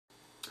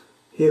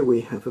Here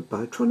we have a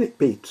Bytronic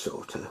bead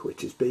sorter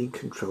which is being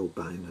controlled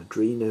by an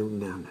Arduino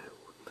nano.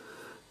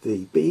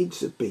 The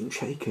beads have been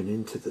shaken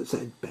into the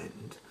Z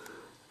bend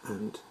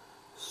and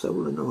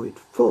solenoid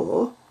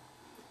 4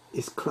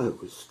 is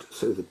closed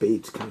so the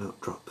beads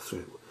cannot drop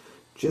through.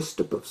 Just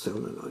above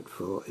solenoid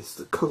 4 is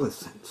the colour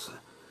sensor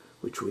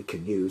which we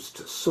can use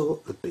to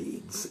sort the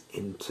beads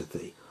into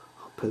the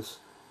hoppers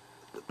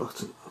at the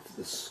bottom of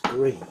the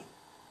screen.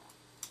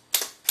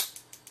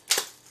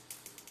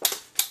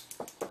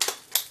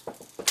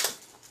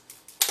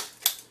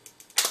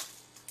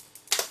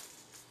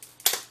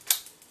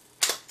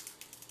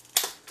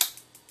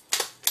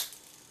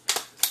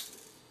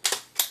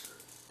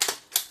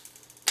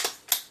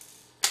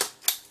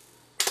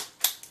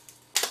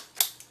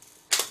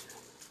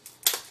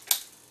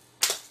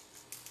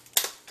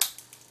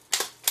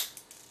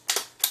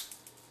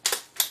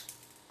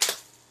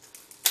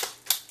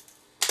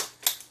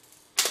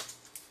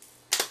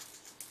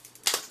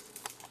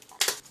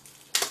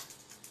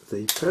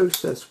 The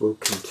process will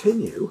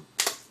continue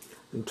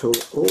until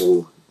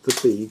all the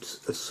beads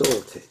are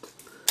sorted.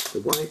 The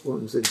white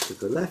ones into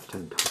the left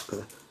hand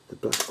hopper, the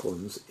black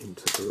ones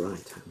into the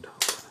right hand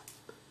hopper.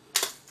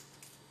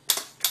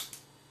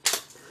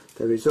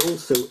 There is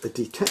also a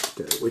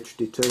detector which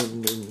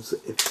determines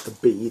if a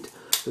bead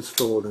has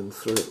fallen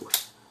through.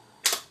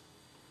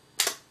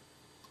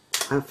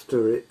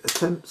 After it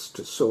attempts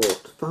to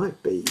sort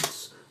 5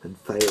 beads and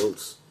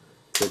fails,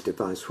 the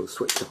device will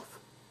switch off.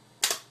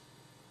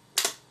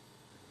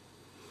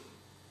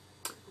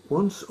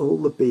 Once all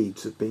the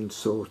beads have been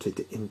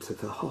sorted into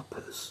the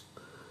hoppers,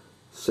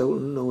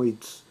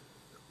 solenoids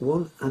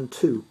 1 and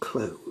 2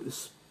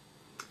 close,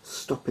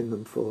 stopping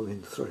them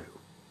falling through.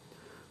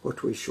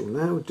 What we shall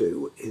now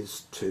do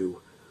is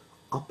to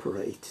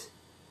operate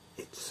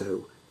it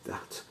so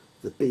that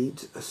the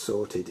beads are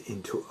sorted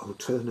into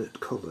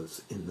alternate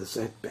colours in the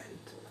Z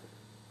bend.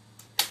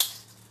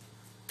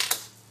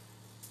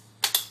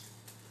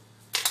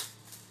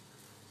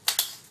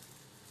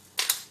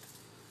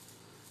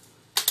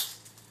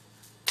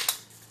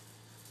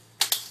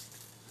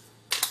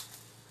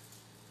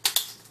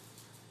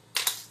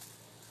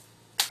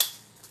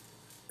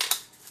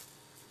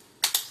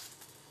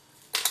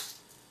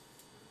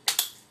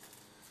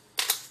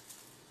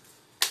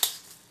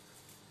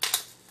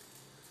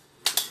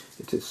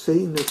 It is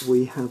seen that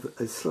we have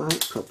a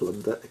slight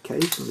problem that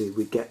occasionally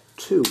we get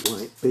 2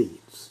 white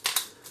beads.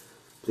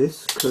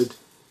 This could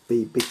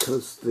be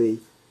because the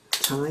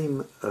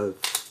time of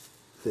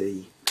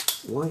the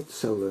white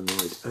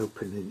solenoid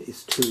opening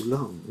is too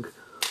long,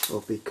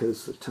 or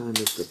because the time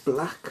of the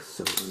black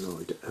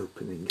solenoid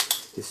opening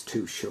is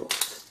too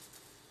short.